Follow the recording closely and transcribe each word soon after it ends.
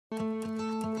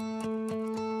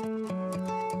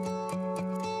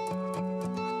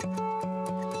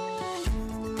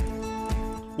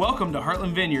Welcome to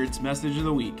Heartland Vineyard's Message of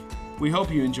the Week. We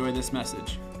hope you enjoy this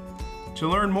message. To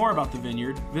learn more about the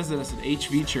Vineyard, visit us at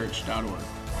hvchurch.org.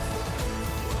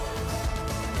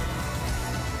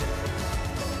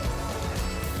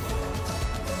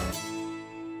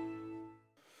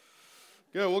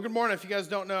 Good. Well, good morning. If you guys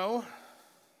don't know,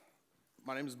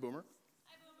 my name is Boomer.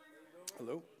 Hi,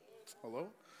 Boomer. Hello.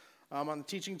 I'm on the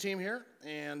teaching team here,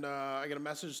 and I got a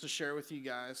message to share with you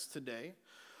guys today.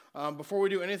 Before we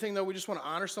do anything, though, we just want to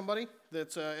honor somebody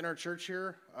that's in our church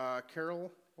here. Carol,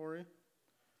 Ori.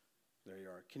 There you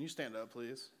are. Can you stand up,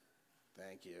 please?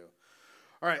 Thank you.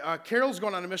 All right. Carol's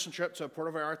going on a mission trip to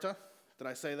Puerto Vallarta. Did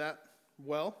I say that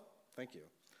well? Thank you.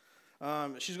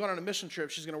 She's going on a mission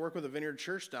trip. She's going to work with a Vineyard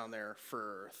Church down there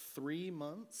for 3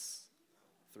 months.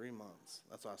 3 months.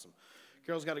 That's awesome.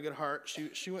 Carol's got a good heart.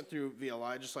 She went through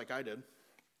VLI just like I did.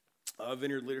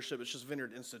 Vineyard Leadership. It's just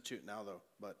Vineyard Institute now, though.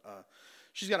 But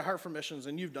she's got a heart for missions,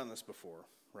 and you've done this before,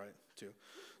 right, too.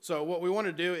 So what we want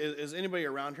to do is anybody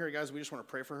around here, guys, we just want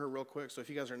to pray for her real quick. So if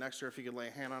you guys are next to her, if you could lay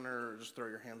a hand on her or just throw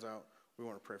your hands out, we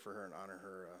want to pray for her and honor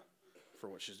her for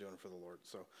what she's doing for the Lord.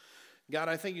 So, God,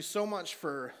 I thank you so much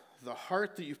for the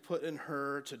heart that you've put in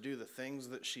her to do the things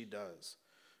that she does.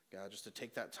 God, just to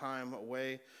take that time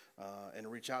away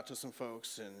and reach out to some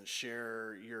folks and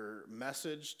share your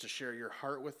message, to share your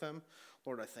heart with them.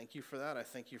 Lord, I thank you for that. I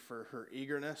thank you for her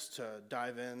eagerness to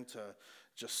dive in, to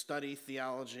just study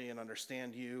theology and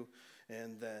understand you,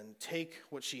 and then take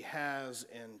what she has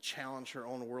and challenge her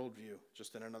own worldview,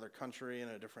 just in another country, in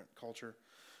a different culture.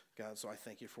 God, so I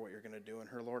thank you for what you're going to do in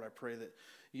her. Lord, I pray that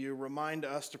you remind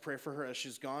us to pray for her as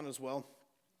she's gone as well.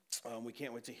 We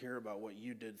can't wait to hear about what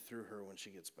you did through her when she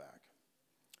gets back.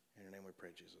 In your name we pray,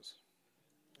 Jesus.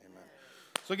 Amen.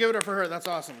 So give it up for her. That's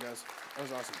awesome, guys. That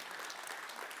was awesome.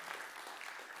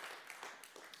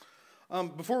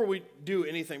 Before I do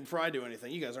anything,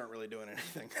 you guys aren't really doing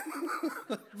anything.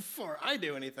 Before I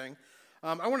do anything,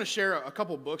 I want to share a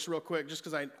couple books real quick, just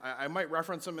because I might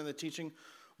reference them in the teaching,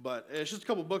 but it's just a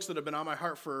couple books that have been on my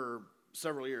heart for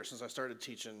several years since I started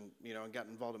teaching, and got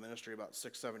involved in ministry about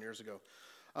 6-7 years ago.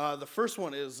 The first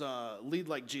one is Lead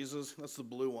Like Jesus. That's the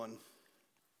blue one.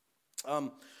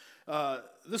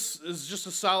 This is just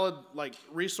a solid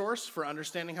resource for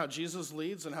understanding how Jesus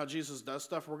leads and how Jesus does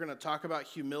stuff. We're going to talk about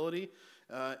humility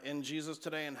in Jesus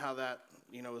today and how that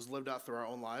is lived out through our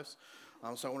own lives.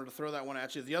 So I wanted to throw that one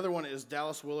at you. The other one is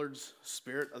Dallas Willard's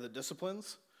Spirit of the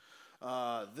Disciplines.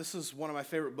 This is one of my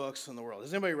favorite books in the world.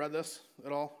 Has anybody read this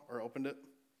at all or opened it?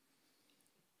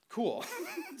 Cool.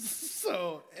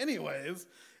 So anyways,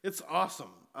 it's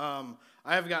awesome.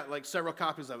 I have got several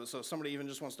copies of it, so if somebody even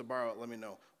just wants to borrow it, let me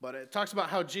know. But it talks about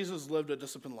how Jesus lived a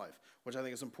disciplined life, which I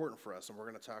think is important for us, and we're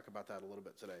going to talk about that a little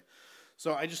bit today.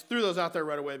 So I just threw those out there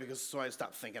right away so I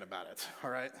stopped thinking about it, all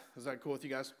right? Is that cool with you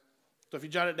guys? So if you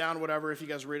jot it down, whatever, if you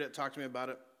guys read it, talk to me about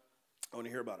it. I want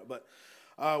to hear about it. But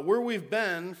where we've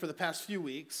been for the past few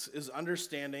weeks is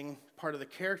understanding part of the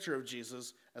character of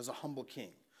Jesus as a humble king.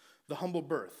 The humble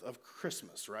birth of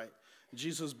Christmas, right?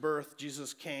 Jesus' birth,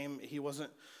 Jesus came. He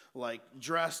wasn't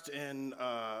dressed in,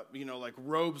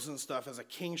 robes and stuff as a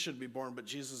king should be born, but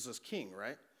Jesus is king,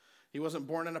 right? He wasn't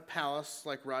born in a palace,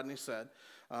 like Rodney said.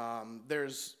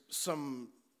 There's some,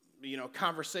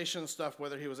 conversation stuff,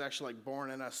 whether he was actually born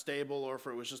in a stable or if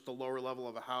it was just the lower level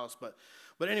of a house. But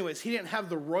anyways, he didn't have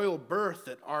the royal birth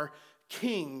that our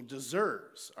king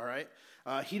deserves, all right?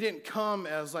 He didn't come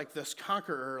as this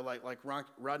conqueror, like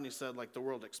Rodney said, like the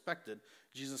world expected.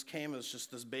 Jesus came as just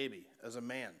this baby, as a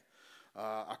man,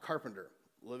 a carpenter,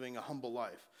 living a humble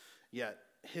life. Yet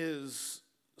his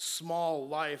small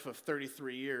life of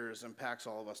 33 years impacts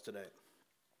all of us today.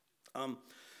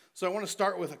 So I want to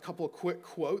start with a couple of quick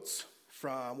quotes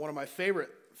from one of my favorite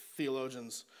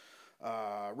theologians,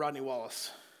 Rodney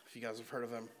Wallace, if you guys have heard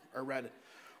of him or read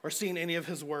or seen any of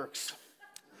his works.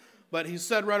 But he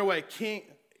said right away,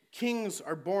 kings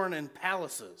are born in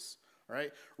palaces,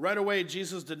 right? Right away,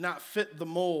 Jesus did not fit the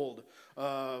mold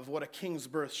of what a king's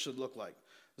birth should look like.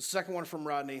 The second one from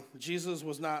Rodney, Jesus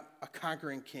was not a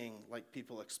conquering king like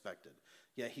people expected.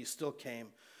 Yet he still came,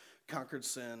 conquered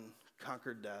sin,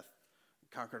 conquered death,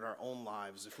 conquered our own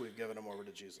lives if we've given them over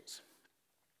to Jesus.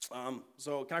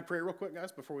 So can I pray real quick,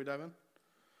 guys, before we dive in?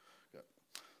 Good.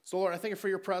 So, Lord, I thank you for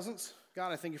your presence.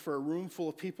 God, I thank you for a room full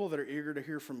of people that are eager to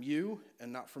hear from you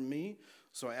and not from me.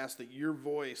 So I ask that your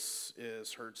voice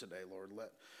is heard today, Lord.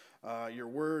 Let your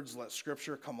words, let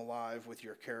Scripture come alive with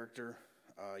your character,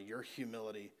 your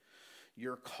humility,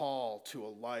 your call to a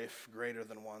life greater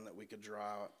than one that we could draw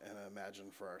out and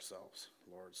imagine for ourselves,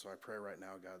 Lord. So I pray right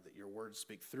now, God, that your words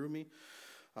speak through me.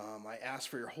 I ask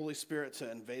for your Holy Spirit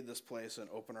to invade this place and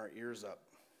open our ears up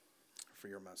for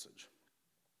your message.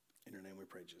 In your name we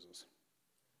pray, Jesus.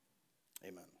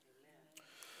 Amen.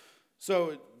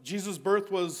 So Jesus'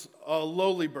 birth was a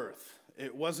lowly birth.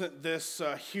 It wasn't this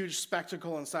huge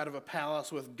spectacle inside of a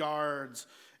palace with guards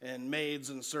and maids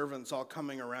and servants all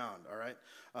coming around, all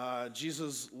right?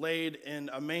 Jesus laid in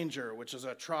a manger, which is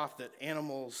a trough that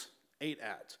animals ate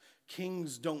at.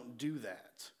 Kings don't do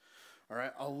that, all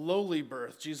right? A lowly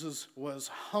birth. Jesus was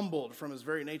humbled from his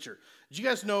very nature. Did you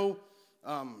guys know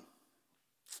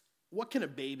what can a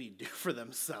baby do for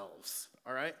themselves,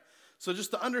 all right? So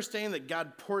just to understand that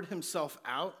God poured himself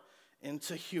out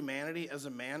into humanity as a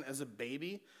man, as a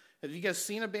baby. Have you guys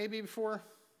seen a baby before?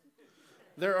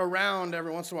 They're around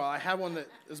every once in a while. I have one that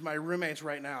is my roommate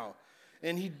right now.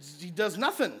 And he does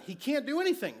nothing. He can't do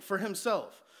anything for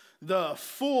himself. The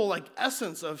full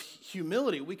essence of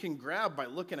humility we can grab by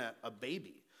looking at a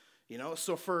baby. You know,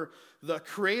 so for the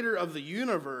creator of the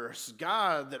universe,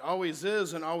 God that always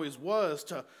is and always was,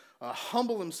 to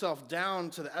humble himself down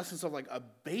to the essence of a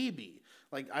baby.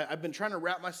 I've been trying to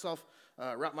wrap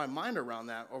my mind around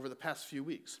that over the past few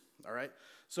weeks, all right?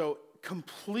 So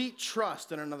complete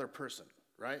trust in another person,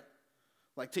 right?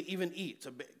 To even eat.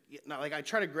 I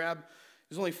try to grab,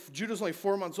 Judah's only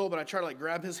 4 months old, but I try to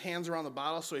grab his hands around the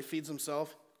bottle so he feeds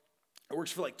himself. It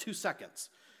works for 2 seconds.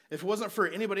 If it wasn't for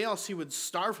anybody else, he would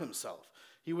starve himself.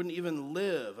 He wouldn't even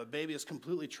live. A baby is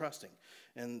completely trusting.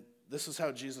 And this is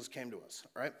how Jesus came to us,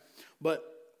 all right? But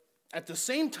at the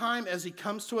same time as he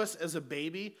comes to us as a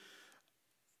baby,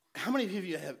 how many of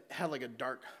you have had a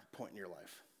dark point in your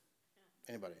life?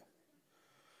 Anybody?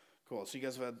 Cool. So you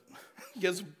guys have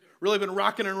really been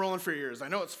rocking and rolling for years. I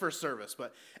know it's first service,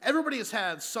 but everybody has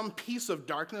had some piece of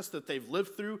darkness that they've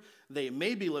lived through, they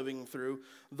may be living through,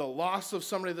 the loss of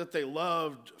somebody that they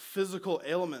loved, physical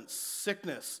ailments,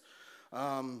 sickness,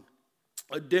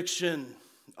 addiction,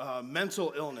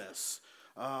 mental illness,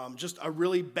 just a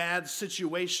really bad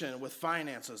situation with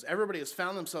finances. Everybody has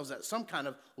found themselves at some kind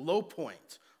of low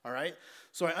point, all right?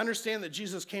 So I understand that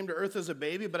Jesus came to earth as a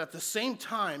baby, but at the same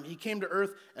time, he came to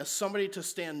earth as somebody to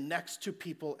stand next to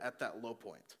people at that low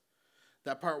point.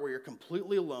 That part where you're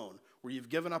completely alone, where you've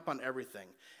given up on everything.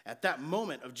 At that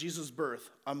moment of Jesus' birth,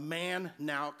 a man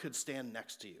now could stand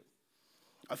next to you.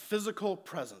 A physical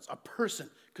presence, a person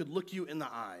could look you in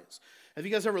the eyes. Have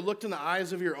you guys ever looked in the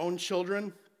eyes of your own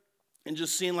children and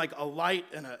just seen a light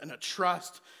and a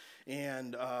trust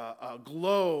and a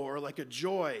glow or a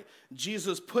joy?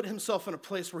 Jesus put himself in a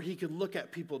place where he could look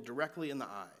at people directly in the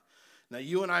eye. Now,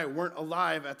 you and I weren't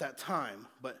alive at that time,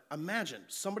 but imagine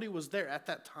somebody was there at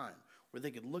that time where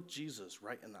they could look Jesus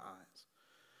right in the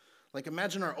eyes.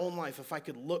 Imagine our own life if I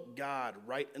could look God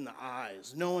right in the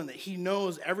eyes, knowing that he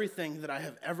knows everything that I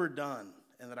have ever done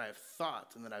and that I have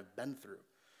thought and that I've been through.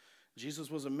 Jesus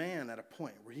was a man at a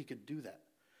point where he could do that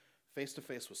face to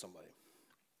face with somebody.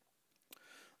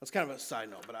 That's kind of a side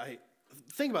note, but I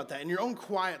think about that in your own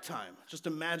quiet time. Just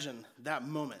imagine that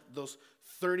moment, those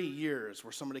 30 years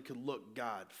where somebody could look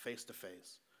God face to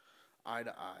face, eye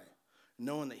to eye,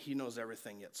 knowing that he knows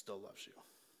everything yet still loves you.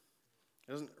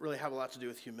 It doesn't really have a lot to do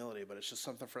with humility, but it's just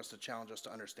something for us to challenge us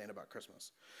to understand about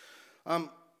Christmas.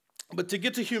 But to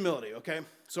get to humility, okay?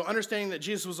 So understanding that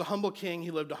Jesus was a humble king,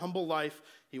 he lived a humble life.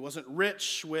 He wasn't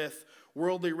rich with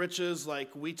worldly riches like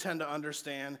we tend to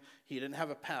understand. He didn't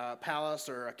have a palace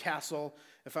or a castle.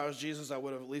 If I was Jesus, I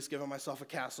would have at least given myself a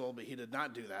castle, but he did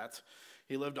not do that.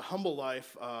 He lived a humble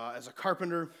life as a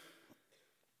carpenter,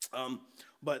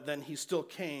 but then he still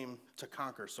came to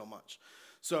conquer so much.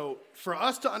 So for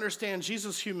us to understand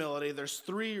Jesus' humility, there's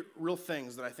 3 real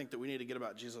things that I think that we need to get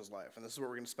about Jesus' life, and this is what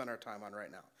we're going to spend our time on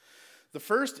right now. The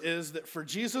first is that for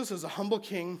Jesus as a humble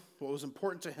king, what was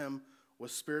important to him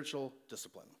was spiritual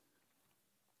discipline.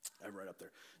 I have it right up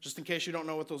there. Just in case you don't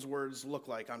know what those words look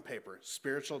like on paper,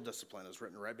 spiritual discipline is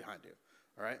written right behind you,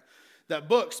 all right? That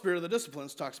book, Spirit of the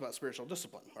Disciplines, talks about spiritual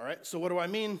discipline, all right? So what do I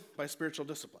mean by spiritual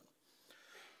discipline?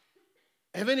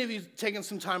 Have any of you taken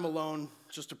some time alone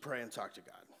just to pray and talk to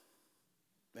God?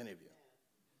 Any of you?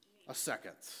 A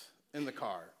second in the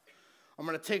car. I'm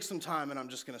going to take some time and I'm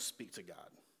just going to speak to God.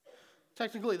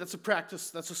 Technically, that's a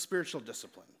practice, that's a spiritual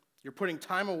discipline. You're putting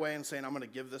time away and saying, I'm going to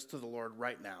give this to the Lord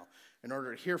right now in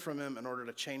order to hear from him, in order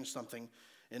to change something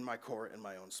in my core, in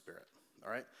my own spirit, all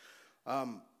right?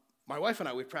 My wife and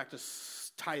I, we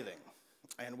practice tithing,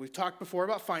 and we've talked before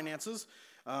about finances,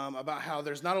 about how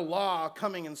there's not a law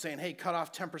coming and saying, hey, cut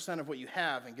off 10% of what you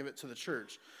have and give it to the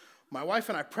church. My wife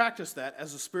and I practice that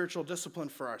as a spiritual discipline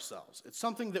for ourselves. It's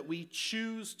something that we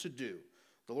choose to do.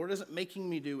 The Lord isn't making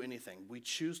me do anything. We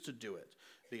choose to do it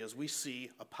because we see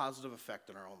a positive effect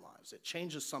in our own lives. It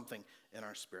changes something in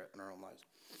our spirit, in our own lives.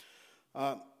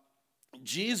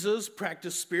 Jesus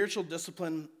practiced spiritual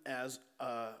discipline as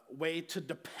a way to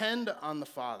depend on the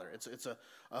Father. It's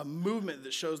a movement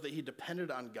that shows that he depended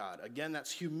on God. Again,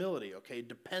 that's humility, okay?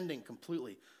 Depending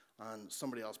completely on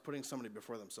somebody else, putting somebody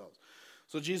before themselves.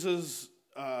 So Jesus,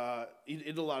 he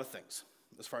did a lot of things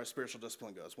as far as spiritual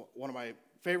discipline goes. One of my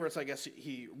favorites, I guess,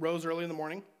 he rose early in the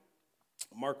morning.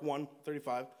 Mark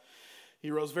 1:35. He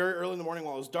rose very early in the morning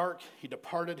while it was dark. He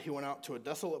departed. He went out to a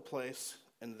desolate place,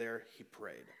 and there he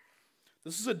prayed.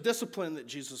 This is a discipline that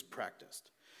Jesus practiced.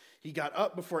 He got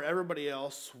up before everybody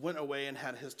else, went away, and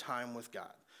had his time with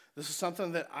God. This is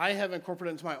something that I have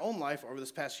incorporated into my own life over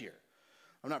this past year.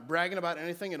 I'm not bragging about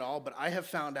anything at all, but I have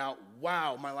found out,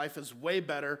 wow, my life is way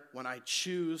better when I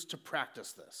choose to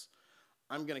practice this.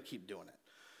 I'm going to keep doing it.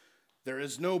 There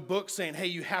is no book saying, hey,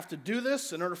 you have to do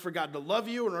this in order for God to love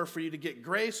you, in order for you to get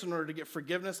grace, in order to get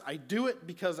forgiveness. I do it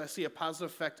because I see a positive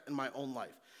effect in my own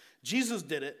life. Jesus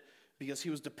did it because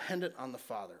he was dependent on the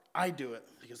Father. I do it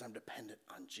because I'm dependent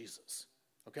on Jesus.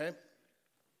 Okay?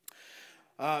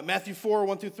 Matthew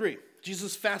 4:1-3.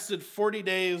 Jesus fasted 40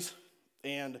 days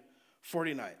and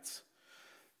 40 nights.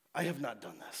 I have not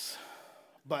done this,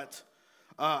 but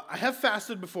I have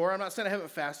fasted before. I'm not saying I haven't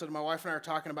fasted. My wife and I are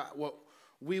talking about what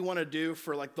we want to do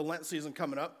for like the Lent season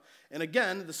coming up. And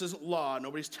again, this isn't law.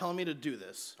 Nobody's telling me to do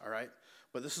this, all right?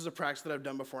 But this is a practice that I've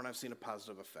done before, and I've seen a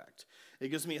positive effect. It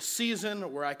gives me a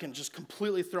season where I can just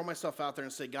completely throw myself out there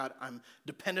and say, God, I'm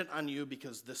dependent on you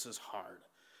because this is hard.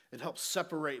 It helps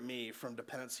separate me from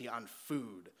dependency on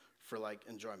food for like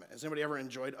enjoyment. Has anybody ever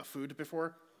enjoyed a food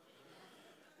before?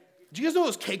 Do you guys know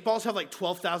those cake balls have like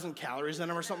 12,000 calories in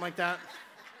them or something like that?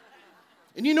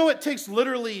 And you know it takes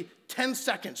literally 10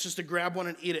 seconds just to grab one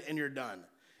and eat it, and you're done.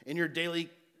 And your daily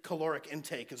caloric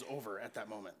intake is over at that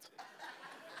moment.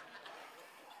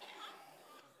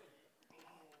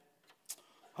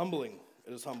 Humbling.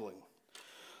 It is humbling.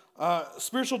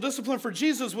 Spiritual discipline for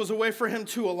Jesus was a way for him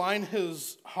to align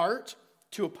his heart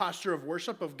to a posture of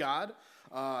worship of God.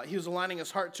 He was aligning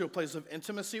his heart to a place of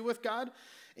intimacy with God.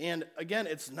 And again,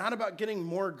 it's not about getting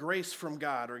more grace from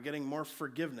God or getting more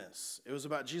forgiveness. It was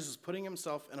about Jesus putting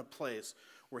himself in a place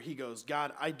where he goes,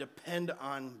 God, I depend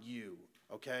on you,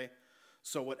 okay?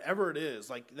 So whatever it is,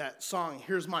 like that song,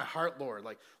 here's my heart, Lord.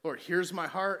 Like, Lord, here's my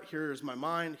heart, here's my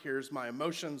mind, here's my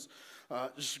emotions.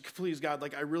 Just please, God,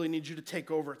 like I really need you to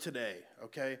take over today,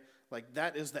 okay? Like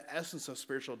that is the essence of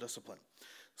spiritual discipline.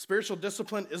 Spiritual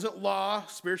discipline isn't law.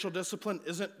 Spiritual discipline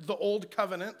isn't the old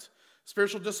covenant.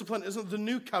 Spiritual discipline isn't the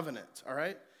new covenant, all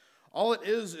right? All it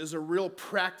is a real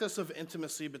practice of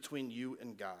intimacy between you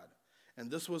and God. And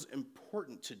this was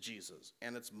important to Jesus,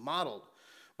 and it's modeled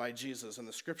by Jesus in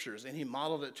the scriptures, and he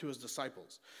modeled it to his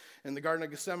disciples. In the Garden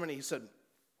of Gethsemane, he said,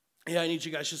 I need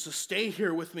you guys just to stay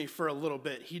here with me for a little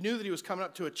bit. He knew that he was coming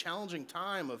up to a challenging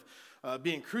time of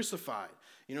being crucified.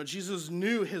 You know, Jesus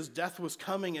knew his death was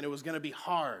coming, and it was going to be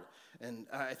hard. And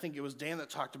I think it was Dan that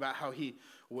talked about how he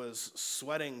was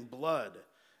sweating blood.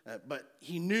 But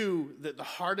he knew that the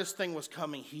hardest thing was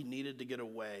coming. He needed to get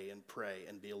away and pray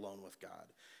and be alone with God.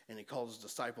 And he called his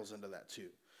disciples into that too.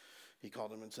 He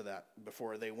called them into that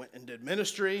before they went and did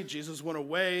ministry. Jesus went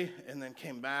away and then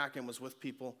came back and was with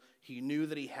people. He knew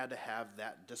that he had to have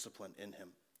that discipline in him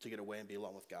to get away and be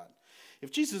alone with God.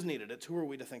 If Jesus needed it, who are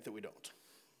we to think that we don't?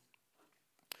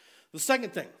 The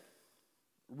second thing,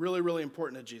 really, really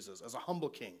important to Jesus, as a humble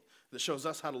king that shows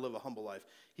us how to live a humble life,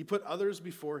 he put others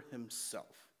before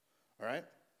himself, all right?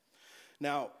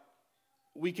 Now,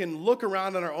 we can look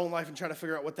around in our own life and try to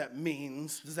figure out what that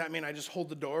means. Does that mean I just hold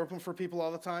the door open for people all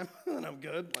the time and I'm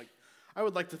good? Like, I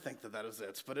would like to think that that is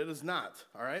it, but it is not,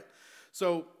 all right?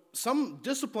 So some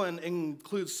discipline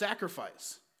includes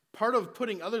sacrifice. Part of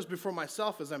putting others before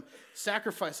myself is I'm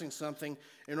sacrificing something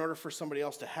in order for somebody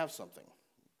else to have something.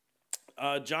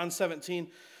 John 17,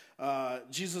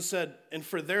 Jesus said, and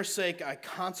for their sake I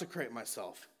consecrate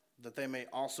myself, that they may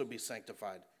also be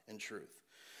sanctified in truth.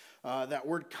 That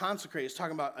word consecrate is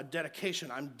talking about a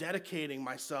dedication. I'm dedicating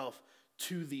myself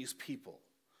to these people.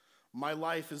 My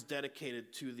life is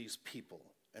dedicated to these people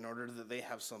in order that they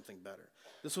have something better.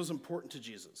 This was important to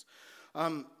Jesus.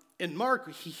 In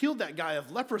Mark, he healed that guy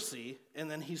of leprosy, and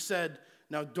then he said,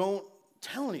 now don't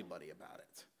tell anybody about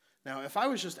it. Now, if I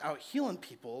was just out healing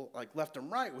people, like left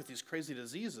and right with these crazy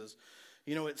diseases,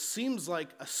 you know, it seems like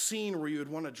a scene where you would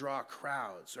want to draw a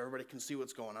crowd so everybody can see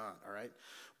what's going on, all right?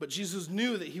 But Jesus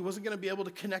knew that he wasn't going to be able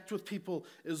to connect with people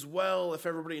as well if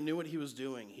everybody knew what he was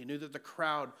doing. He knew that the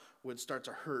crowd would start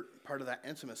to hurt part of that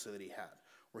intimacy that he had,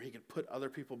 where he could put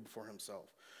other people before himself,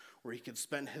 where he could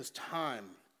spend his time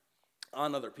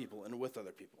on other people and with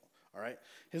other people, all right?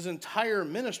 His entire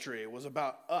ministry was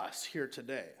about us here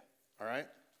today, all right?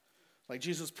 Like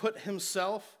Jesus put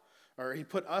himself, or he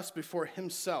put us before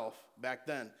himself back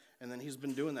then, and then he's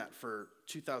been doing that for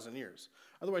 2,000 years.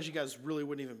 Otherwise, you guys really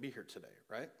wouldn't even be here today,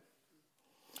 right?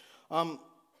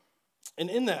 And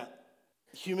in that,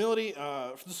 humility,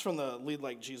 this is from the Lead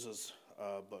Like Jesus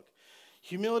book.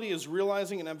 Humility is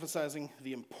realizing and emphasizing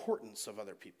the importance of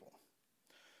other people.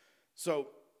 So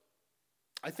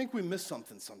I think we miss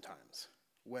something sometimes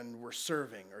when we're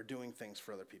serving or doing things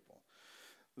for other people.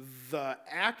 The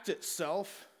act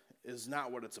itself is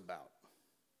not what it's about.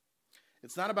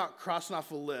 It's not about crossing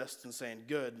off a list and saying,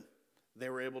 good, they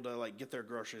were able to like get their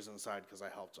groceries inside because I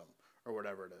helped them, or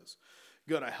whatever it is.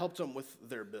 Good, I helped them with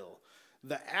their bill.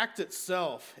 The act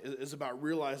itself is about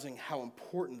realizing how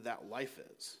important that life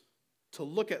is. To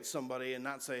look at somebody and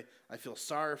not say, I feel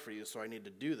sorry for you, so I need to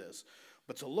do this.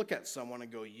 But to look at someone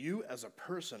and go, you as a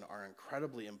person are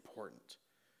incredibly important.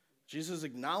 Jesus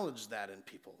acknowledged that in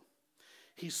people.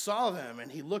 He saw them and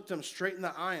he looked them straight in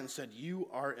the eye and said, you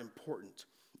are important.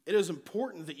 It is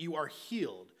important that you are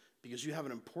healed because you have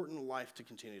an important life to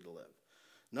continue to live.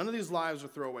 None of these lives are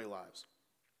throwaway lives.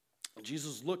 And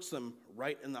Jesus looks them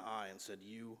right in the eye and said,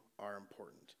 you are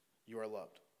important. You are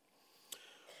loved.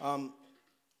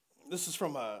 This is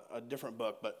from a different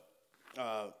book, but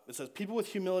it says, people with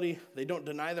humility, they don't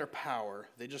deny their power.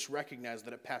 They just recognize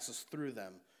that it passes through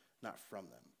them, not from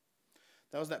them.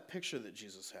 That was that picture that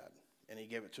Jesus had, and he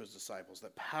gave it to his disciples,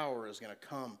 that power is going to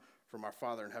come from our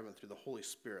Father in heaven through the Holy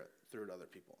Spirit through to other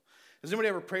people. Has anybody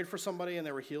ever prayed for somebody and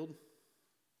they were healed?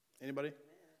 Anybody?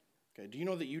 Okay, do you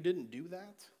know that you didn't do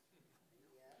that?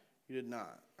 You did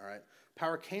not, all right?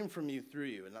 Power came from you through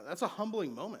you, and that's a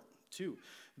humbling moment, too,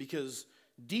 because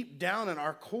deep down in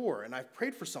our core, and I've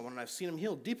prayed for someone and I've seen them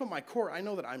healed, deep in my core, I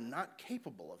know that I'm not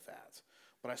capable of that,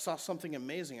 but I saw something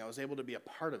amazing. I was able to be a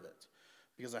part of it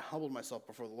because I humbled myself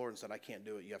before the Lord and said, I can't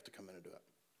do it. You have to come in and do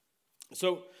it.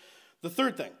 So the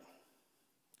third thing,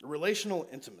 relational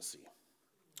intimacy.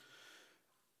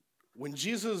 When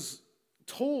Jesus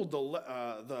told the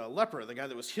leper, the guy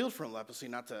that was healed from leprosy,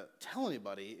 not to tell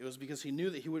anybody, it was because he knew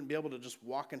that he wouldn't be able to just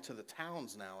walk into the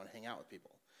towns now and hang out with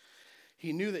people.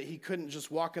 He knew that he couldn't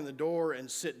just walk in the door and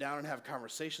sit down and have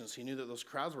conversations. He knew that those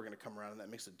crowds were going to come around, and that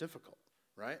makes it difficult,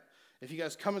 right? If you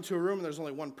guys come into a room and there's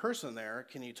only one person there,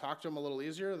 can you talk to them a little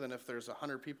easier than if there's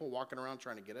 100 people walking around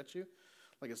trying to get at you?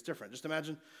 Like, it's different. Just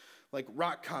imagine, like,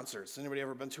 rock concerts. Anybody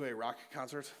ever been to a rock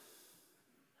concert?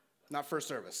 Not first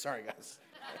service. Sorry, guys.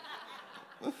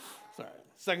 Sorry.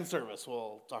 Second service,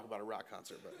 we'll talk about a rock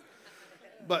concert.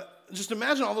 But just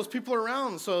imagine all those people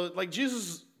around. So, like,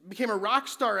 Jesus became a rock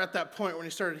star at that point when he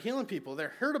started healing people. They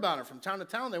heard about him from town to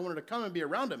town. They wanted to come and be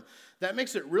around him. That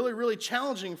makes it really, really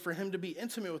challenging for him to be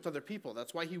intimate with other people.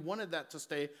 That's why he wanted that to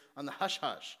stay on the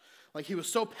hush-hush. Like, he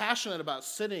was so passionate about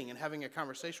sitting and having a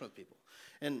conversation with people.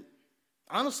 And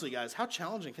honestly, guys, how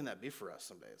challenging can that be for us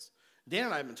some days? Dan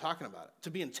and I have been talking about it. To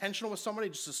be intentional with somebody,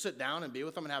 just to sit down and be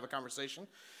with them and have a conversation.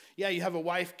 Yeah, you have a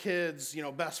wife, kids,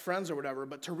 best friends or whatever,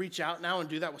 but to reach out now and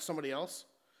do that with somebody else,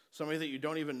 somebody that you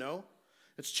don't even know,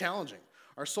 it's challenging.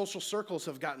 Our social circles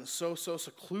have gotten so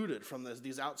secluded from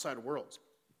these outside worlds.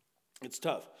 It's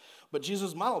tough. But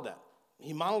Jesus modeled that.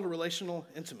 He modeled a relational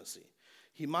intimacy.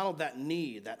 He modeled that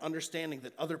need, that understanding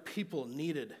that other people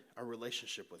needed a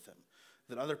relationship with him,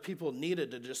 that other people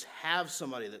needed to just have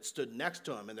somebody that stood next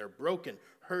to him in their broken,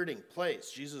 hurting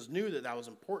place. Jesus knew that that was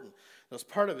important. That was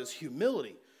part of his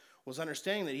humility, was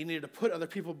understanding that he needed to put other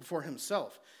people before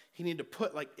himself. He needed to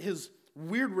put, like, his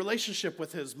weird relationship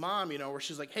with his mom, where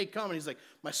she's like, hey, come. And he's like,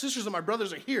 my sisters and my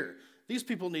brothers are here. These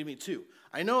people need me too.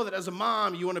 I know that as a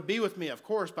mom, you want to be with me, of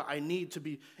course, but I need to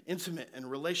be intimate and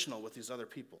relational with these other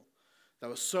people. That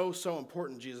was so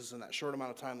important, Jesus, in that short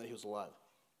amount of time that he was alive.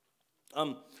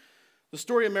 The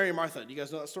story of Mary and Martha. Do you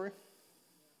guys know that story?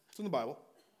 It's in the Bible.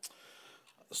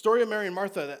 The story of Mary and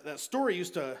Martha, that story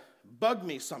used to bug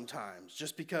me sometimes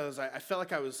just because I felt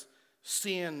like I was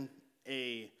seeing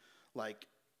felt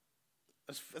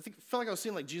like I was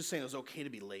seeing like Jesus saying it was okay to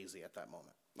be lazy at that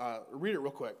moment. Read it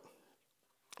real quick.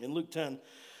 In Luke 10,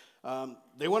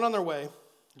 they went on their way.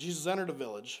 Jesus entered a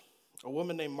village. A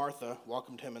woman named Martha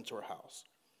welcomed him into her house.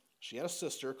 She had a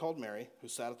sister called Mary who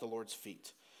sat at the Lord's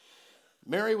feet.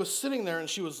 Mary was sitting there and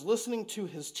she was listening to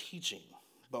his teaching,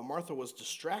 but Martha was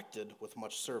distracted with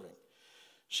much serving.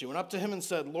 She went up to him and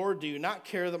said, Lord, do you not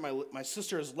care that my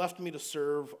sister has left me to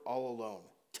serve all alone?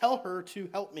 Tell her to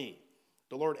help me.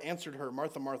 The Lord answered her,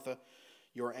 Martha, Martha,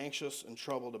 you are anxious and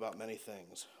troubled about many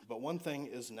things, but one thing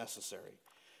is necessary.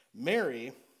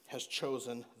 Mary has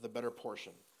chosen the better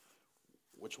portion,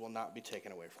 which will not be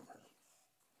taken away from her.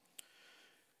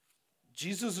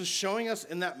 Jesus is showing us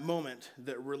in that moment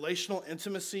that relational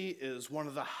intimacy is one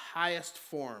of the highest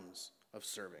forms of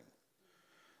serving.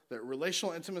 That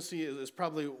relational intimacy is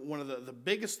probably one of the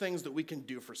biggest things that we can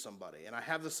do for somebody. And I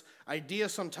have this idea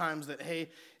sometimes that, hey,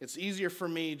 it's easier for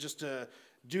me just to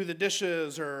do the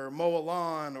dishes or mow a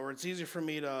lawn, or it's easier for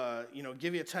me to,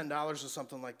 give you $10 or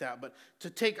something like that. But to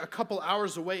take a couple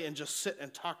hours away and just sit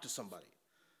and talk to somebody,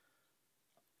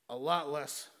 a lot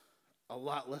less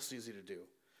easy to do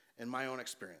in my own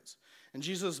experience. And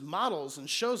Jesus models and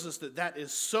shows us that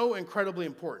is so incredibly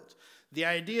important. The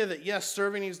idea that, yes,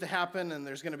 serving needs to happen, and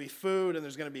there's going to be food, and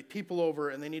there's going to be people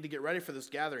over, and they need to get ready for this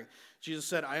gathering. Jesus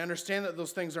said, I understand that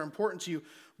those things are important to you,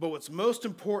 but what's most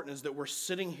important is that we're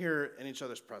sitting here in each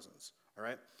other's presence, all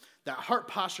right? That heart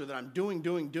posture that I'm doing,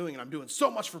 and I'm doing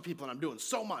so much for people, and I'm doing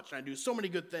so much, and I do so many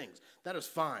good things, that is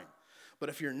fine. But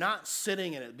if you're not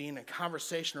sitting in it, being in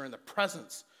conversation or in the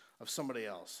presence of somebody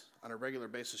else on a regular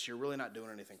basis, you're really not doing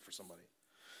anything for somebody.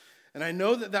 And I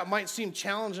know that might seem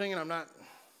challenging, and I'm not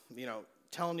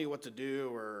telling you what to do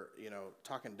or,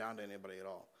 talking down to anybody at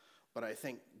all. But I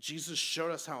think Jesus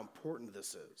showed us how important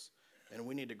this is, and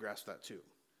we need to grasp that too.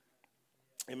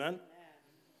 Amen?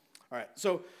 All right,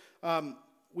 so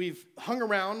we've hung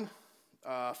around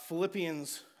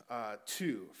Philippians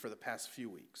 2 for the past few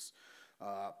weeks.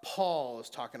 Paul is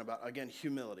talking about, again,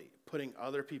 humility, putting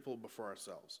other people before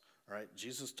ourselves. All right,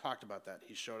 Jesus talked about that.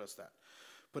 He showed us that.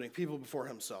 Putting people before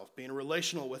himself, being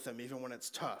relational with them even when it's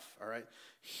tough, all right?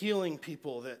 Healing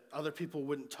people that other people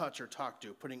wouldn't touch or talk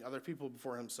to, putting other people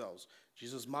before themselves.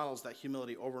 Jesus models that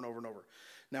humility over and over and over.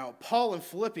 Now, Paul in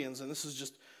Philippians, and this is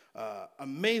just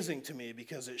amazing to me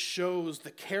because it shows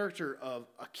the character of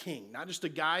a king, not just a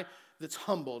guy that's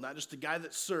humble, not just a guy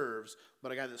that serves,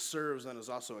 but a guy that serves and is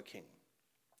also a king.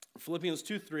 Philippians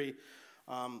 2:3,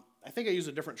 I think I used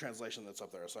a different translation that's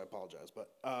up there, so I apologize,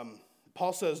 but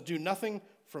Paul says, do nothing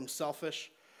from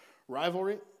selfish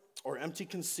rivalry or empty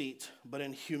conceit, but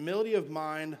in humility of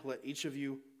mind, let each of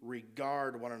you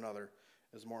regard one another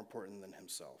as more important than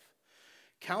himself.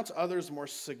 Count others more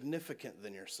significant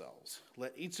than yourselves.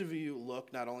 Let each of you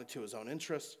look not only to his own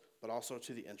interests, but also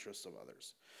to the interests of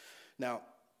others. Now,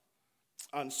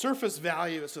 on surface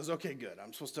value, it says, okay, good.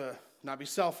 I'm supposed to not be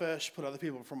selfish, put other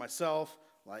people before myself.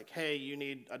 Like, hey, you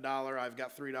need $1, I've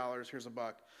got $3, here's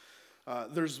 $1.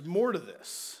 There's more to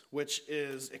this, which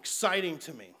is exciting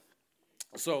to me.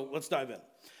 So let's dive in.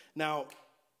 Now,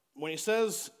 when he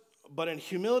says, but in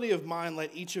humility of mind,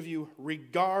 let each of you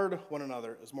regard one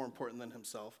another as more important than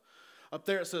himself. Up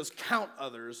there it says, count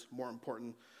others more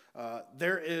important.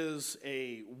 There is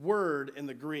a word in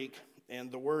the Greek,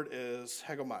 and the word is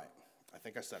hegomai. I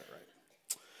think I said it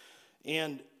right.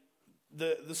 And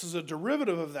this is a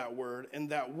derivative of that word, and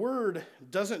that word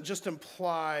doesn't just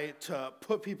imply to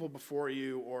put people before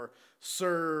you or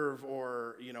serve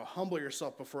or, humble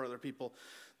yourself before other people.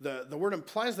 The word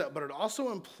implies that, but it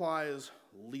also implies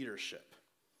leadership.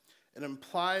 It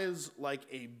implies like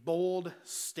a bold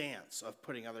stance of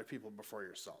putting other people before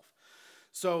yourself.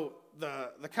 So the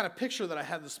kind of picture that I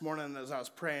had this morning as I was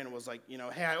praying was like,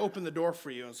 hey, I opened the door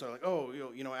for you, and so like, oh,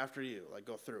 after you, like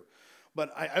go through.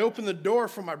 But I opened the door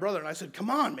for my brother, and I said, come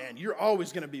on, man, you're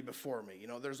always going to be before me.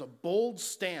 There's a bold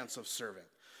stance of serving.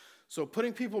 So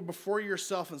putting people before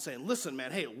yourself and saying, listen,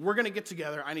 man, hey, we're going to get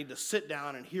together. I need to sit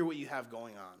down and hear what you have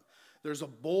going on. There's a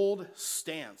bold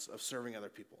stance of serving other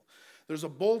people. There's a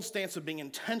bold stance of being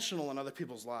intentional in other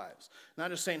people's lives.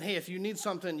 Not just saying, hey, if you need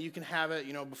something, you can have it,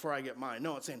 before I get mine.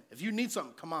 No, it's saying, if you need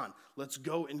something, come on, let's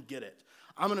go and get it.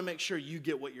 I'm going to make sure you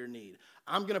get what you need.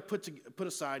 I'm going to put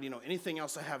aside, anything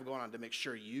else I have going on to make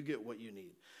sure you get what you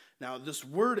need. Now, this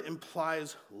word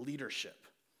implies leadership.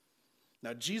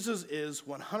 Now, Jesus is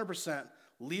 100%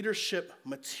 leadership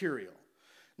material.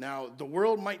 Now, the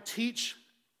world might teach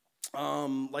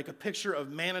like a picture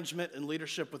of management and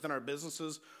leadership within our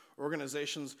businesses,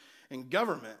 organizations, and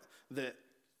government that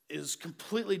is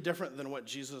completely different than what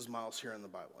Jesus models here in the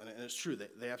Bible. And it's true,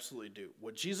 they absolutely do.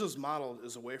 What Jesus modeled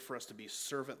is a way for us to be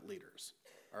servant leaders,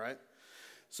 all right?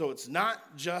 So it's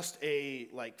not just a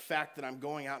fact that I'm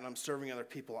going out and I'm serving other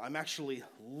people. I'm actually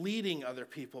leading other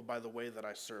people by the way that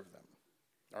I serve them,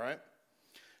 all right?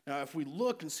 Now, if we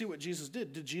look and see what Jesus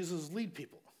did Jesus lead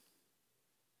people?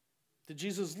 Did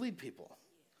Jesus lead people?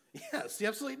 Yes, he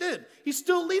absolutely did. He's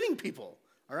still leading people,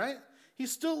 all right?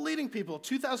 He's still leading people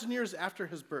 2,000 years after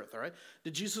his birth, all right?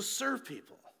 Did Jesus serve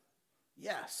people?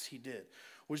 Yes, he did.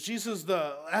 Was Jesus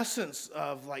the essence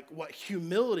of what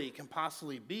humility can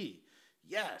possibly be?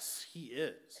 Yes, he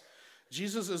is.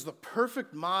 Jesus is the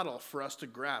perfect model for us to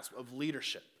grasp of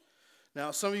leadership.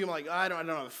 Now, some of you are like, I don't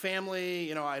have a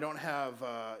family, I don't have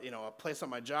a place at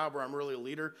my job where I'm really a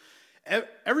leader.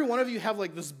 Every one of you have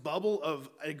this bubble of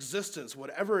existence,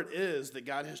 whatever it is that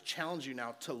God has challenged you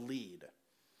now to lead.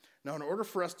 Now, in order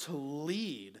for us to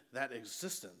lead that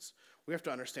existence, we have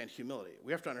to understand humility.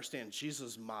 We have to understand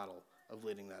Jesus' model of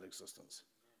leading that existence.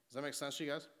 Does that make sense to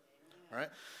you guys? All right.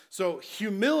 So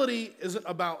humility isn't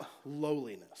about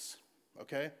lowliness,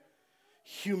 okay?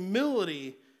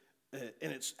 Humility,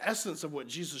 in its essence of what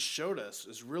Jesus showed us,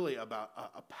 is really about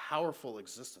a powerful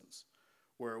existence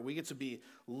where we get to be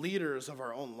leaders of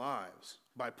our own lives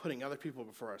by putting other people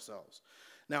before ourselves.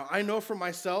 Now, I know for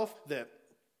myself that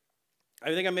I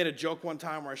think I made a joke one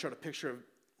time where I showed a picture of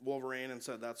Wolverine and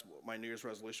said that's what my New Year's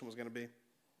resolution was going to be.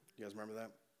 You guys remember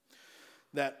that?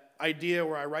 That idea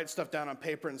where I write stuff down on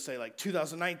paper and say, like,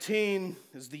 2019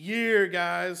 is the year,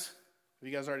 guys. Have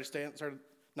you guys already started?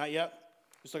 Not yet?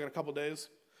 We still got a couple days.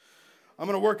 I'm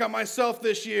going to work on myself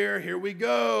this year. Here we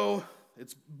go.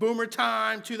 It's boomer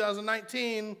time,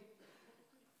 2019.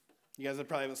 You guys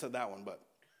probably haven't said that one, but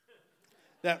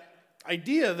that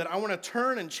idea that I want to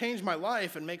turn and change my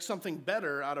life and make something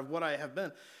better out of what I have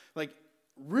been, like,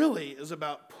 really is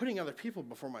about putting other people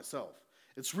before myself.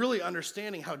 It's really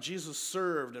understanding how Jesus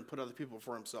served and put other people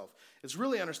before himself. It's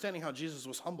really understanding how Jesus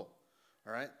was humble,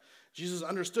 all right? Jesus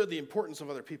understood the importance of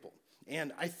other people.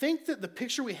 And I think that the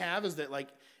picture we have is that, like,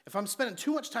 if I'm spending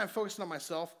too much time focusing on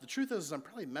myself, the truth is I'm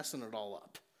probably messing it all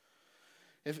up.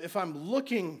 If I'm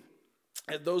looking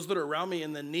at those that are around me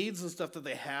and the needs and stuff that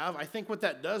they have, I think what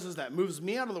that does is that moves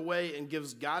me out of the way and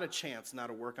gives God a chance now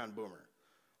to work on Boomer,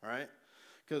 all right?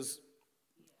 Because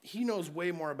he knows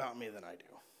way more about me than I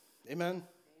do. Amen?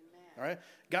 All right?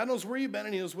 God knows where you've been,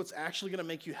 and he knows what's actually going to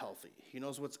make you healthy. He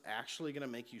knows what's actually going to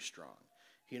make you strong.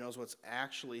 He knows what's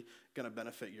actually going to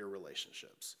benefit your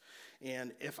relationships.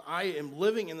 And if I am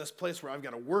living in this place where I've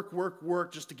got to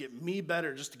work just to get me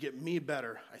better,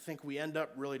 I think we end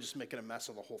up really just making a mess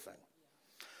of the whole thing.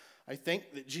 I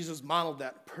think that Jesus modeled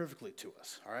that perfectly to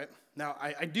us, all right? Now,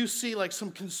 I do see, like,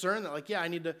 some concern that, like, yeah, I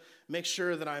need to make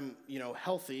sure that I'm,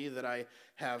 healthy, that I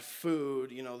have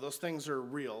food, those things are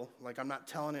real. Like, I'm not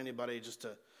telling anybody just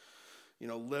to,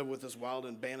 live with this wild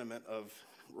abandonment of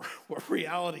what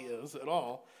reality is at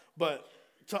all. But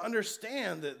to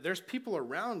understand that there's people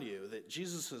around you that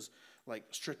Jesus has, like,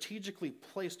 strategically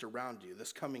placed around you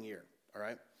this coming year, all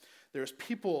right? There's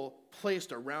people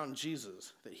placed around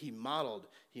Jesus that he modeled,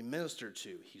 he ministered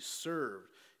to, he served,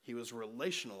 he was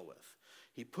relational with,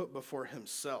 he put before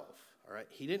himself, all right?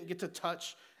 He didn't get to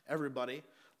touch everybody.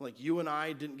 Like, you and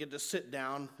I didn't get to sit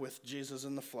down with Jesus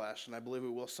in the flesh, and I believe we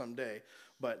will someday.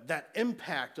 But that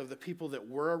impact of the people that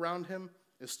were around him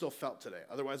is still felt today.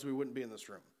 Otherwise, we wouldn't be in this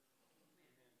room.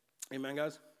 Amen,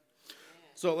 guys?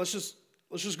 So let's just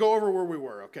go over where we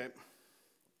were, okay?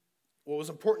 What was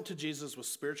important to Jesus was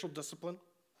spiritual discipline,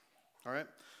 all right?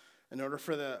 In order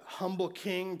for the humble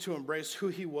king to embrace who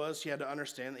he was, he had to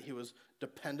understand that he was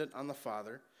dependent on the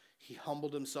Father. He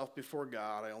humbled himself before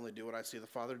God. I only do what I see the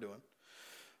Father doing.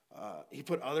 He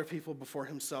put other people before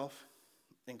himself,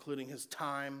 including his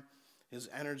time, his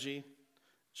energy.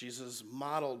 Jesus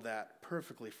modeled that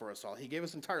perfectly for us all. He gave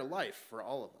his entire life for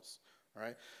all of us. All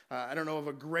right? I don't know of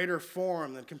a greater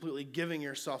form than completely giving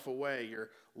yourself away, your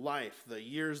life, the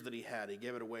years that he had. He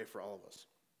gave it away for all of us.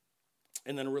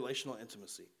 And then relational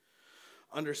intimacy.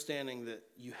 Understanding that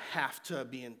you have to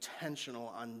be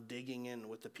intentional on digging in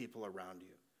with the people around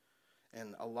you.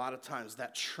 And a lot of times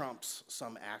that trumps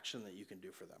some action that you can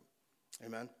do for them.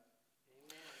 Amen?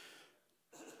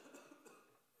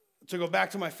 To go back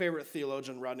to my favorite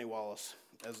theologian, Rodney Wallace,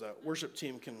 as the worship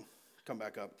team can come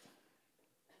back up.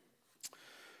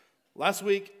 Last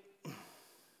week,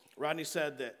 Rodney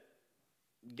said that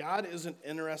God isn't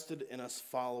interested in us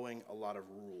following a lot of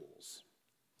rules.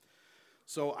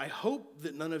 So I hope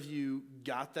that none of you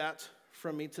got that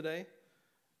from me today,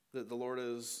 that the Lord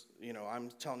is, I'm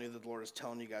telling you that the Lord is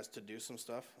telling you guys to do some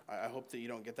stuff. I hope that you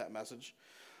don't get that message.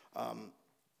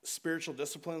 Spiritual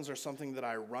disciplines are something that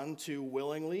I run to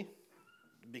willingly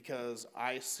because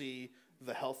I see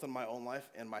the health in my own life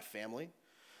and my family.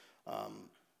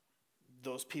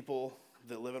 Those people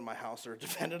that live in my house are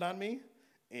dependent on me,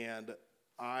 and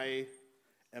I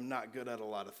am not good at a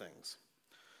lot of things.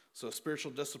 So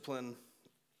spiritual discipline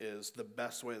is the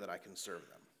best way that I can serve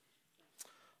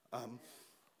them.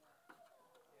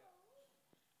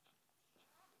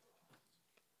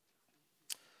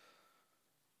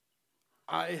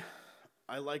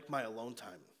 I like my alone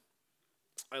time.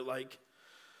 I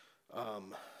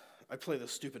play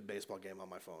this stupid baseball game on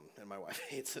my phone, and my wife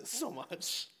hates it so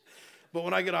much. But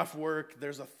when I get off work,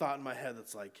 there's a thought in my head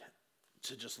that's like,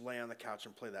 to just lay on the couch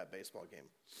and play that baseball game.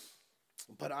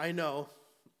 But I know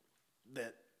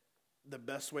that the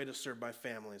best way to serve my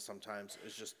family sometimes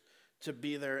is just to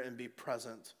be there and be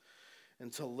present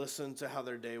and to listen to how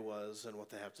their day was and what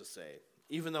they have to say.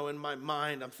 Even though in my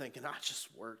mind I'm thinking, I just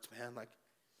worked, man. Like,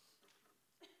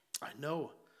 I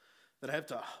know that I have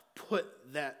to put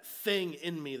that thing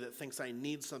in me that thinks I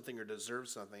need something or deserve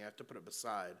something. I have to put it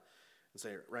beside and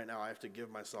say, right now I have to give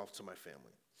myself to my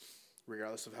family,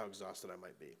 regardless of how exhausted I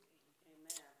might be. Amen.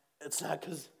 It's not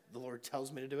because the Lord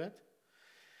tells me to do it.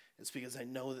 It's because I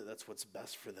know that that's what's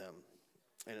best for them.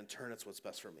 And in turn, it's what's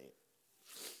best for me.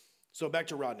 So back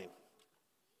to Rodney.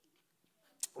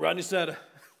 Rodney said,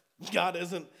 God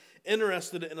isn't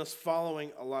interested in us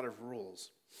following a lot of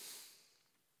rules.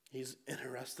 He's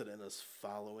interested in us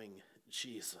following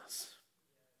Jesus.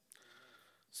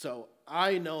 So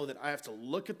I know that I have to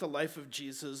look at the life of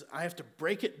Jesus. I have to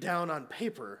break it down on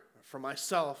paper for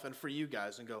myself and for you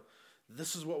guys and go,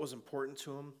 this is what was important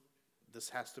to him. This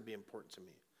has to be important to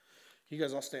me. You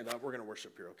guys all stand up. We're going to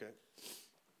worship here, okay?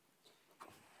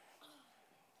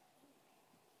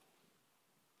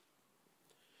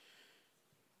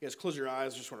 You guys close your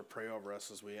eyes. I just want to pray over us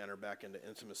as we enter back into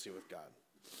intimacy with God.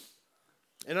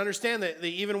 And understand that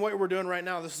even what we're doing right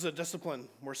now, this is a discipline.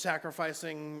 We're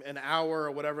sacrificing an hour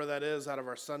or whatever that is out of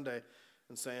our Sunday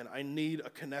and saying, I need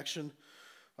a connection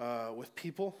with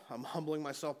people. I'm humbling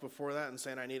myself before that and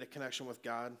saying I need a connection with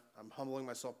God. I'm humbling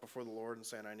myself before the Lord and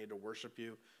saying I need to worship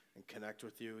you and connect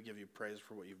with you, give you praise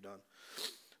for what you've done.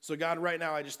 So God, right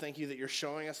now, I just thank you that you're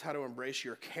showing us how to embrace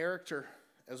your character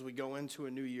as we go into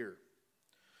a new year.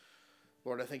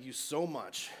 Lord, I thank you so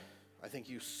much. I thank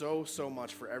you so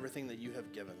much for everything that you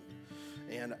have given.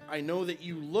 And I know that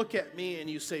you look at me and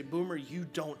you say, Boomer, you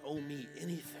don't owe me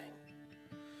anything.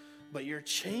 But you're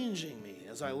changing me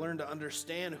as I learn to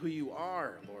understand who you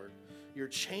are, Lord. You're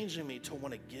changing me to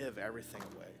want to give everything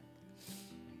away.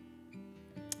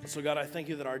 So God, I thank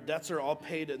you that our debts are all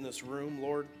paid in this room,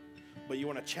 Lord. But you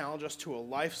want to challenge us to a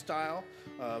lifestyle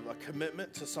of a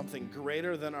commitment to something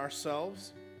greater than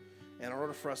ourselves. And in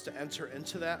order for us to enter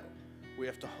into that, we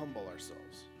have to humble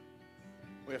ourselves.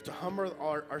 We have to humble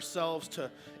ourselves to,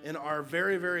 in our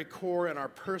very, very core, in our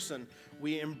person,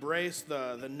 we embrace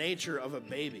the nature of a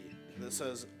baby that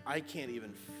says, I can't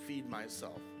even feed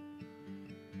myself.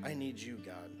 I need you,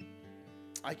 God.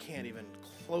 I can't even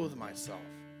clothe myself.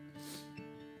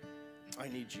 I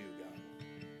need you, God.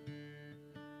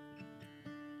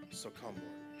 So come,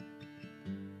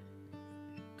 Lord.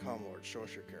 Come, Lord. Show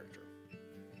us your character.